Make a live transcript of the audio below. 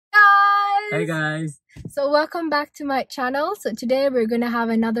Hey guys! So welcome back to my channel. So today we're gonna have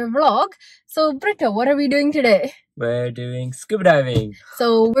another vlog. So Britta, what are we doing today? We're doing scuba diving.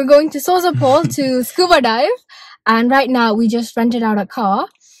 So we're going to SOZOPOL to scuba dive, and right now we just rented out a car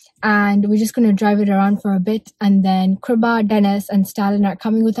and we're just gonna drive it around for a bit, and then Kriba, Dennis and Stalin are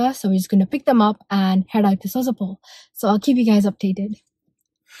coming with us, so we're just gonna pick them up and head out to SOZOPOL. So I'll keep you guys updated.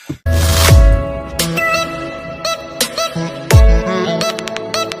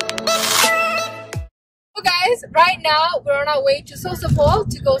 Guys, right now we're on our way to SOZOPOL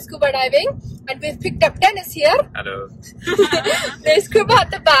to go scuba diving, and we've picked up Dennis here. Hello. There's Kriba at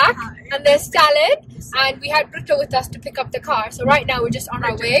the back, and there's Stalin, and we had Britta with us to pick up the car. So right now we're just on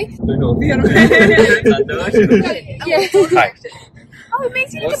our way. Yeah. Oh, it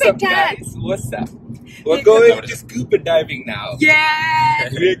makes you look a bit tan. What's up? We're going to scuba diving now. Yeah.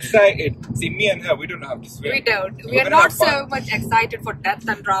 We're excited. See, me and her, we don't know how to swim. We don't. We We're are gonna not have fun. so much excited for death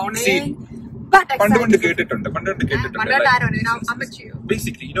and drowning. See, but പണ്ടുകൊണ്ട് excited. കേട്ടിട്ടുണ്ട്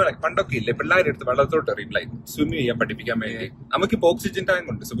basically you know like പണ്ടൊക്കെ ഇല്ലേ പിള്ളേരുടെ അടുത്ത് വെള്ളത്തോട്ട് അറിയും like swim ചെയ്യാൻ പഠിപ്പിക്കാൻ വേണ്ടി നമുക്കിപ്പോ ഓക്സിജൻ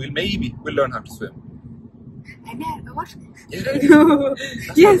ടാങ്ക് ഉണ്ട് so will maybe will learn how to swim What?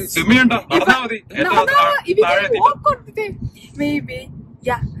 Yes. Swim ചെയ്യണ്ട നടന്നാ മതി Maybe.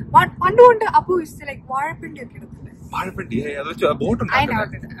 Yeah. പണ്ടുകൊണ്ട് അപ്പു like വാഴപ്പിണ്ടി ഒക്കെ എടുത്തില്ലേ? വാഴപ്പിണ്ടി അത് വെച്ച് ബോട്ട് I know.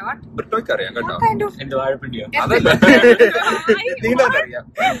 What? ബ്രിട്ടോയ്ക്ക് അറിയാം കേട്ടോ What kind of? എന്ത് വാഴപ്പിണ്ടിയോ? അതല്ല നീലറിയാം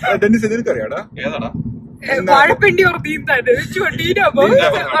ഡെന്നിസ് നിനക്കറിയാടാ ഏതാടാ വാഴപ്പിണ്ടി or നീന്താൻ? Which one do you know about?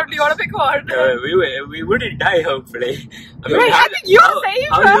 Or do you want to pick one? We wouldn't die hopefully. I mean, Right, I think you're safe.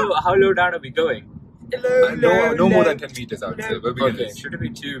 How low down are we going? no more than 10 meters out. So we're Okay, shouldn't be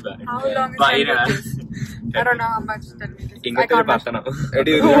too bad. How long is But, 10 you know, meters? I don't know how much 10 meters. I ഇങ്ങോട്ട് can't measure. പത്തണം.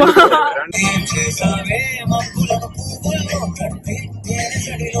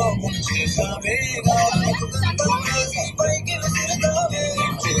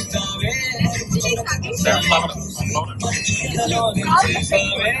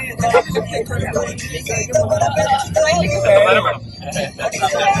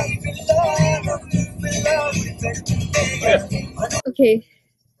 Okay.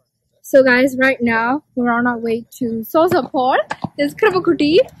 So guys, right now we're on our way to SOZOPOL. There's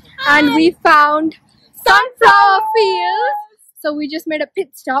Kribakuti, and we found sunflower fields. So we just made a pit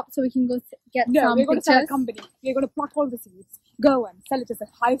stop so we can go get some we're going to start a pictures. company. We're going to pluck all the seeds, go and sell it as a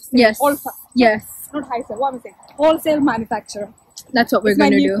wholesale. Yes. Yes, Not wholesale. What am I saying? Wholesale manufacturer. that's what we're It's my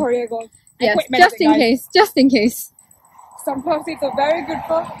going to new do. career goal. I Yes, quit just medicine, in guys. case. Just in case. Sunflower seeds are very good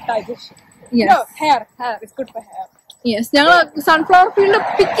for digestion. Yes. No, hair. Hair is good for hair. Yes. ഞങ്ങൾ sunflower field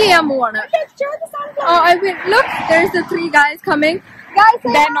pick ചെയ്യാൻ പോവാണ്. Let's try the sunflower. Oh, I mean, look, there's the three guys coming. Guys,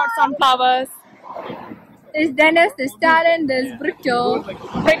 say They're hi. not sunflowers. There's Dennis, there's Stalin, there's Brito.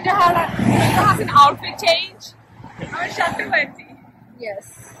 Britta has an outfit change. I'm a shuttle venti. Yes.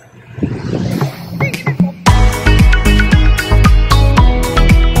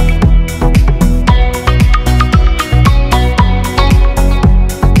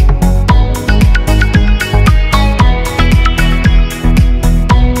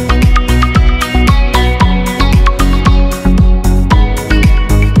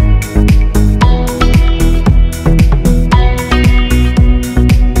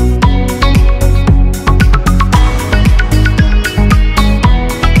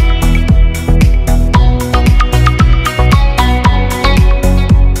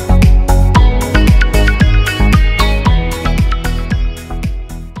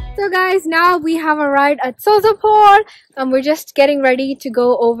 So guys, now we have arrived at SOZOPOL, and we're just getting ready to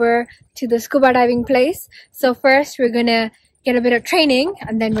go over to the scuba diving place. So first we're gonna get a bit of training,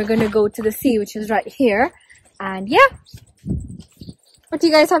 and then we're gonna go to the sea, which is right here. And yeah, what do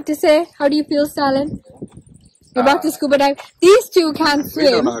you guys have to say? How do you feel, Stalin? You're about to scuba dive. These two can't we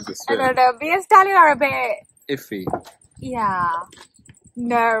don't swim. know how to swim. Me and Stalin are a bit, Iffy. yeah,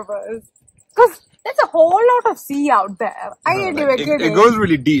 nervous. Because there's a whole lot of sea out there. I ain't even It kidding. goes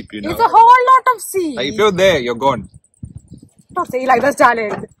really deep, you know. It's a whole lot of sea. Like, if you're there, you're gone. Don't say it like that,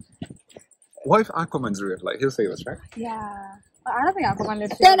 Stalin. What if Aquaman's real? Like, he'll save us, right? Yeah. I don't think Aquaman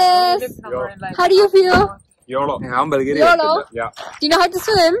lives Dennis, lives somewhere in like. how do you feel? YOLO. I'm Bulgaria. YOLO? Yeah. Do you know how to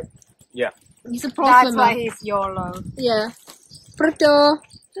swim? Yeah. He's a pro That's swimmer. why he's YOLO. Yeah. Brito,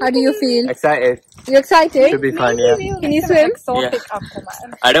 how do you feel? Excited. You excited? Should be fun, yeah. Can you swim? Exotic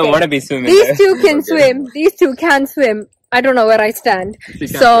Aquaman. I don't want to be swimming These there. two can swim. These two can swim. I don't know where I stand. She can't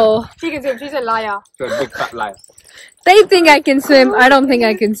So She can swim. She's a liar. So a big fat lie. they think I can swim. I don't think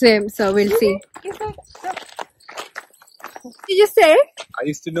I can swim. So we'll see. Did you say? I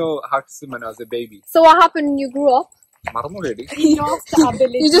used to know how to swim when I was a baby. So what happened when you grew up? മറന്നുപോയി. He lost the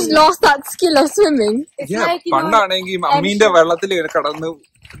ability. You just lost that skill of swimming. It's like, you know, പണ്ടാണെങ്കിൽ അമ്മീന്റെ വെള്ളത്തിൽ കടന്ന്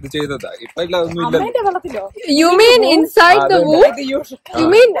ഇത് ചെയ്തതാ. ഇപ്പൊ ഇല്ല ഒന്നും ഇല്ല. അമ്മേന്റെ വെള്ളത്തിലോ? You mean inside the womb? You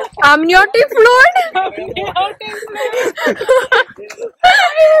mean amniotic fluid?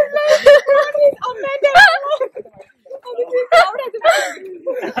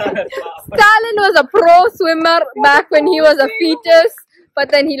 Stalin was a pro swimmer back when he was a fetus, but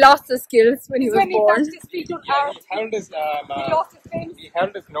then he lost his skills when he was When he born. touched his feet on earth, He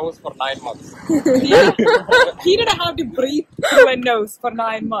held his nose for 9 months. he didn't have to breathe through a nose for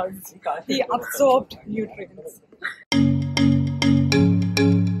 9 months. He absorbed nutrients.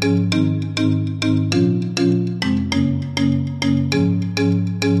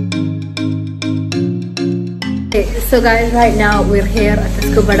 Okay, so guys, right now we're here at the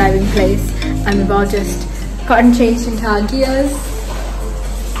scuba diving place and we've all just gotten changed into our gears.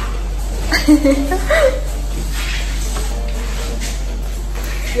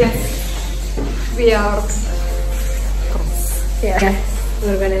 Yes, we are pros. Yeah,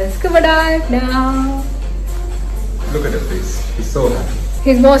 we're gonna scuba dive now. Look at his face. He's so happy.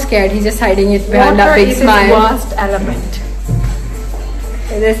 He's more scared, he's just hiding it behind that big smile. worst element.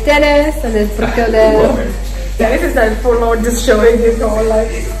 And there's Dennis and there's Brooke there. Dennis is like full on just showing his whole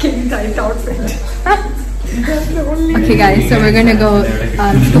like skin tight outfit. Okay guys, so we're gonna go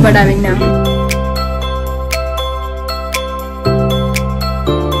scuba diving now.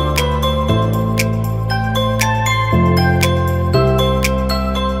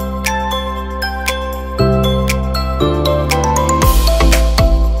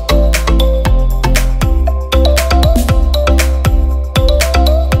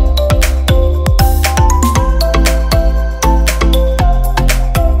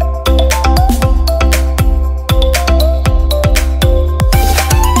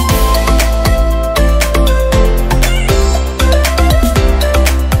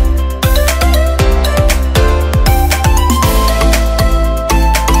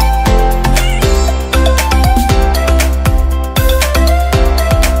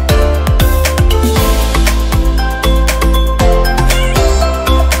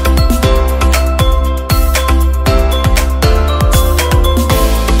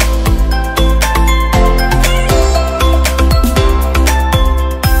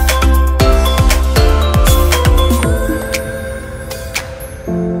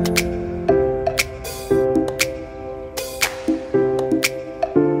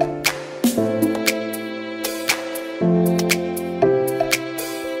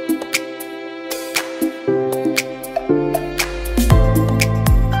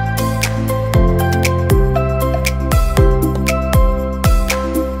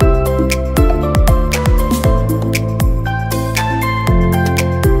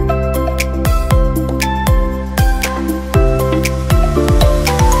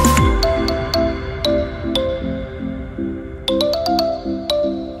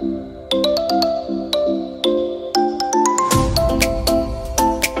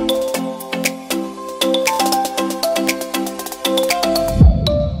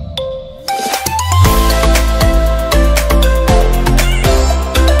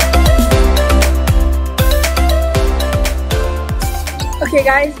 Okay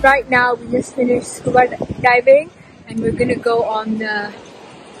guys, right now we just finished scuba diving and we're gonna go on the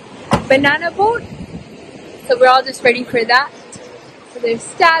banana boat. So we're all just waiting for that. So there's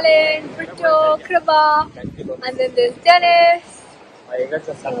Stalin, Brito, Kriba, and then there's Dennis.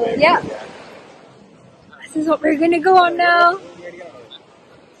 So, yeah. This is what we're gonna go on now.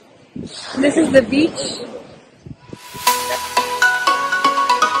 This is the beach.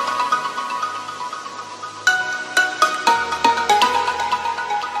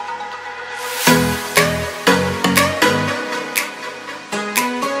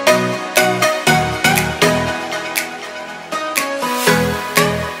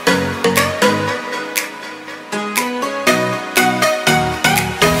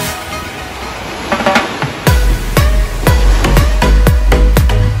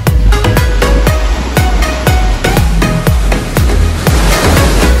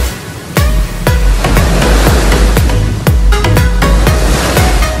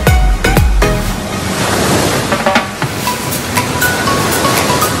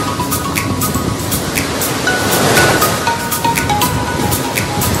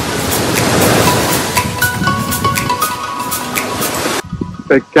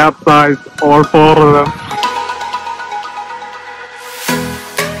 They capsized all 4 of them.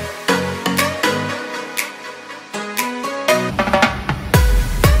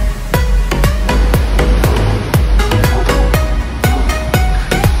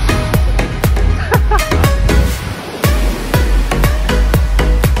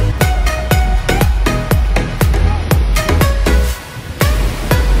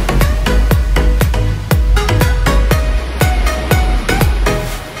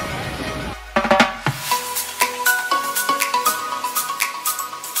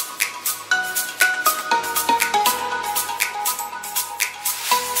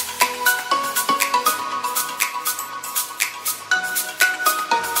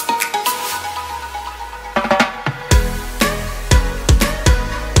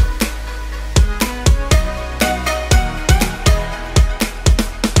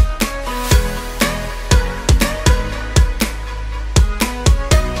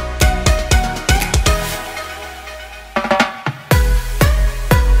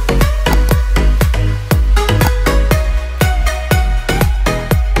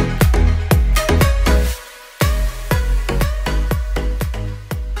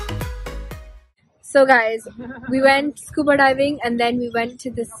 So guys, we went scuba diving and then we went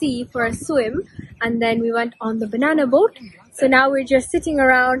to the sea for a swim and then we went on the banana boat. So now we're just sitting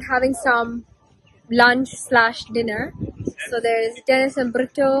around having some lunch/dinner. So there's Dennis and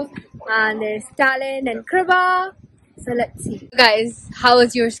Brito and there's Stalin and Kriba. So let's see. Guys, how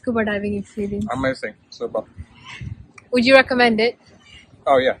was your scuba diving experience? Amazing. Super. Would you recommend it?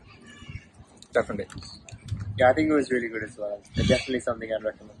 Oh yeah. Definitely. Yeah, I think it was really good as well. It's definitely something I'd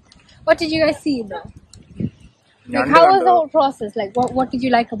recommend. What did you guys see though? Like, how was the whole process? Like, what did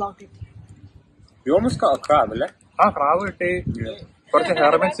you like about it? We almost got a crab, right? Crab കിട്ടി കുറച്ച്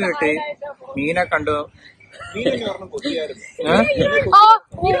hermit's കിട്ടി മീനെ കണ്ടു Oh,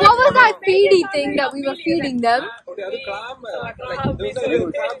 what was that feedy thing that we were feeding them?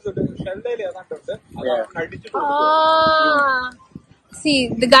 See,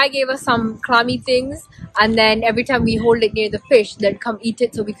 the guy gave us some clammy things, and then every time we hold it near the fish, they'd come eat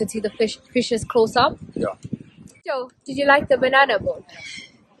it so we could see the fishes close up. Yeah. So, did you like the banana boat?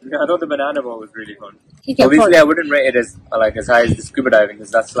 Yeah, I thought the banana boat was really fun. He kept Obviously, falling. I wouldn't rate it as as high as the scuba diving,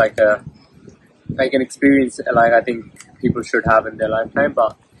 because that's like an experience like I think people should have in their lifetime.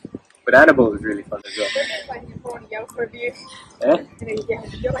 But banana boat was really fun as well.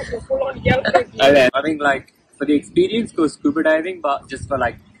 I think like for the experience, go scuba diving, but just for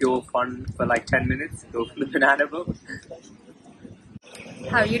like pure fun for like 10 minutes, go for the banana boat.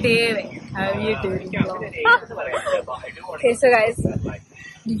 How you doing? How you doing? Okay, so guys,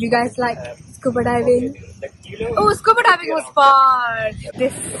 did you guys like scuba diving? Oh, scuba diving was fun.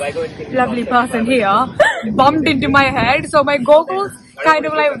 This lovely person here bumped into my head, so my goggles kind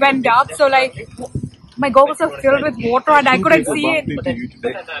of like went up. So like my goggles are filled with water and I couldn't see it.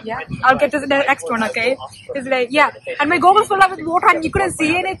 Yeah, I'll get to the next one, okay? It's like, yeah, and my goggles filled up with water and you couldn't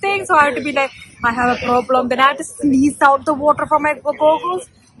see anything, so I had to be like, I have a problem. Then I had to sneeze out the water from my goggles.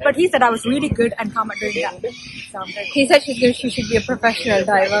 But he said I was really good and calm at doing that. So He said she should be a professional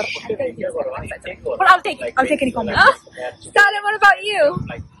diver. but I'll take it. I'll take any comment. Stalin, what about you?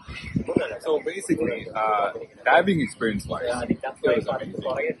 So basically, diving experience-wise, it was amazing.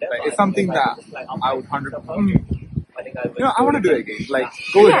 Like, it's something that I would 100%. I want to do it again. Like,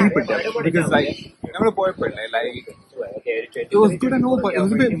 go a deeper depth because like never boyfriend. Like, it was good and all, but it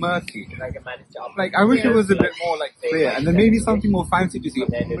was a bit murky. Like, I wish it was a bit more like clear, and then maybe something more fancy to see.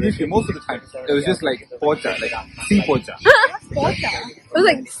 But usually, most of the time, it was just like pocha, like sea pocha. It was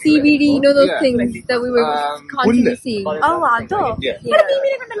like CBD, you know those Yeah. things that we were constantly Bulle. seeing. Oh, ado. Yeah. Yeah.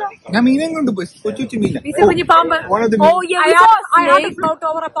 ഞാൻ മീനെ കൊണ്ട് പോയി കൊച്ചു Meena. We said when you pamba. One of the Oh yeah, we saw I a had to snake. float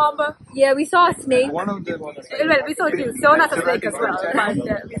over a pamba. Yeah, we saw a snake. One of the Well, we saw it too. So not a snake as well, but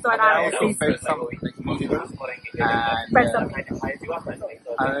we saw an I animal also species. fed some like meals and Fed some.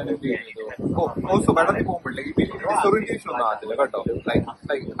 also വെള്ളത്തിൽ പോകുമ്പോഴേക്ക് disorientation ഒന്നും ആകത്തില്ല കേട്ടോ. Like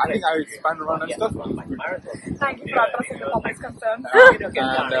I think I will expand around and stuff. Thank you for addressing the public's concerns. And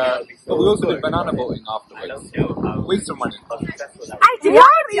so we also did banana boating afterwards. Waste of money. I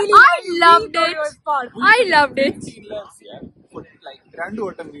loved it. I loved it. Like രണ്ടു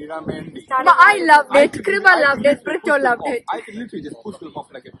വട്ടം വീഴാൻ വേണ്ടി. But I loved it. Kriba loved it. Brito loved it. I can literally just push them off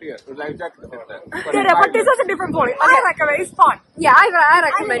like a pier. Life jacket is there. Yeah, but this is a different point. I recommend it's fun. Yeah, I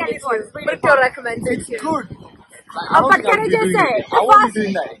recommend I it think too. it's Brito recommends it too. Good. But can I just say,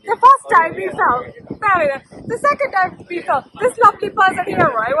 the first time we fell, the second time we fell, this lovely person here,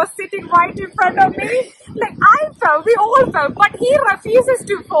 right, was sitting right in front of me. Like, I fell, we all fell, but he refuses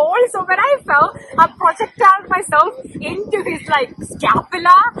to fall. So when I fell, I projectiled myself into his, like,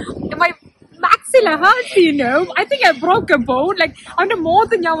 scapula. My maxilla hurts, you know. I think I broke a bone. Like, under more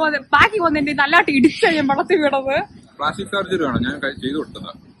than I was backing on the Nalati. Plastic surgery ആണോ ഞാൻ ചെയ്തു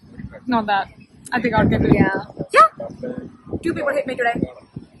കൊടുത്തത്? Not that. I think I'll get it. Yeah. 2 people hit me today.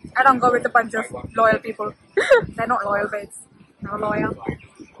 I don't go with a bunch of loyal people. They're not loyal, babes. No loyal.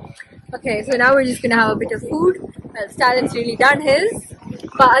 Okay, so now we're just gonna have a bit of food. Well, Stalin's really done his,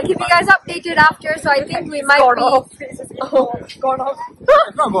 but I'll keep you guys updated after. So I think we might Gone be. off. Oh, Gone off.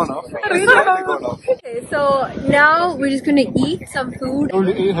 It's not gone off. It's definitely gone off. okay, so now we're just gonna eat some food.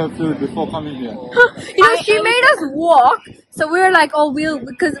 Only ate her food before coming here. You know, she made us walk. So we were like, oh, we'll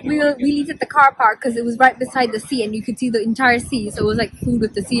eat at the car park because it was right beside the sea and you could see the entire sea. So it was like food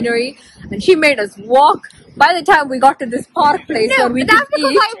with the scenery. And she made us walk. By the time we got to this park place where we could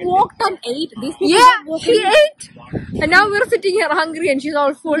eat. I walked and ate. These people Yeah, she ate. And now we're sitting here hungry and she's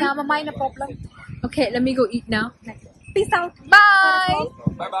all full. Yeah, mine a problem. Okay, let me go eat now. Peace out. Bye.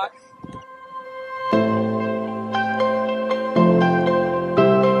 Bye bye.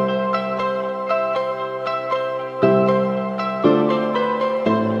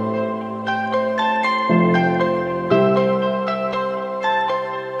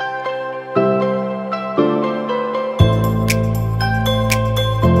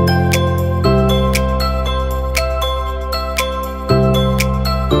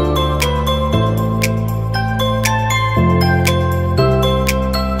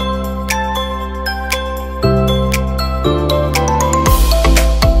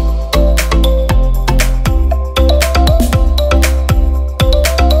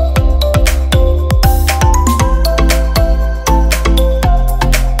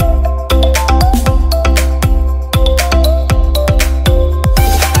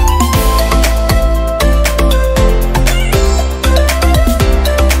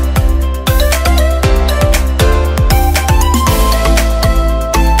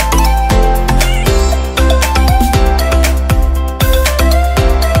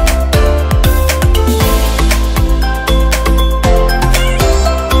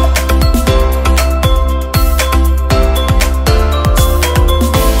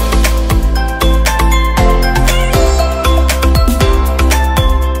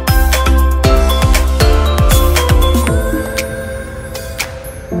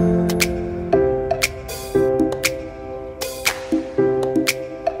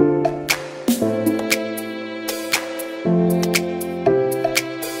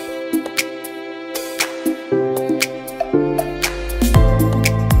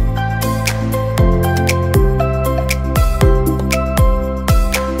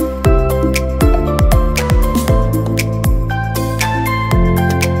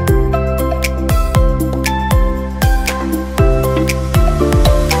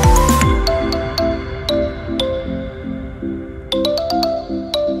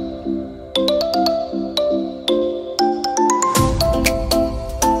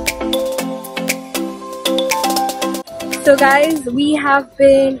 guys, we have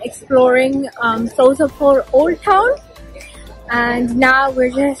been exploring SOZOPOL Old Town, and now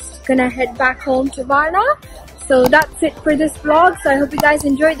we're just gonna head back home to Varna. So that's it for this vlog. So I hope you guys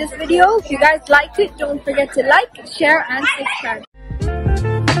enjoyed this video. If you guys liked it, don't forget to like, share and subscribe.